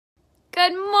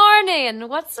Good morning.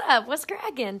 What's up? What's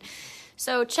cracking?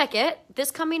 So check it. This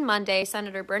coming Monday,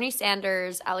 Senator Bernie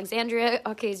Sanders, Alexandria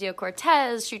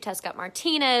Ocasio-Cortez, Shute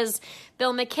Scott-Martinez,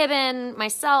 Bill McKibben,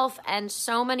 myself, and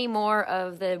so many more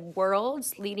of the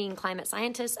world's leading climate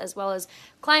scientists, as well as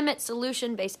climate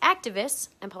solution-based activists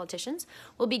and politicians,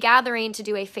 will be gathering to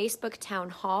do a Facebook town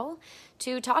hall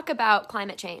to talk about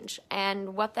climate change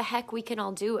and what the heck we can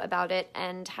all do about it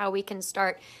and how we can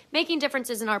start making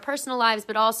differences in our personal lives,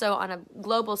 but also on a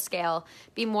global scale,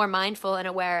 be more mindful and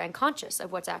aware and conscious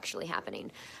of what's actually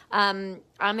happening. I'm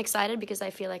excited because I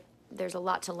feel like there's a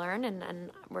lot to learn,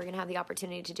 and we're going to have the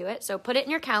opportunity to do it. So put it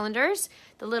in your calendars.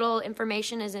 The little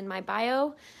information is in my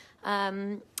bio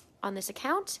on this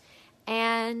account.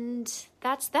 And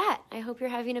that's that. I hope you're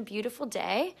having a beautiful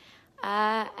day.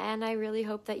 And I really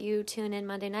hope that you tune in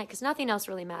Monday night, because nothing else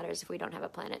really matters if we don't have a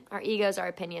planet. Our egos, our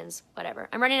opinions, whatever.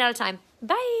 I'm running out of time.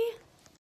 Bye.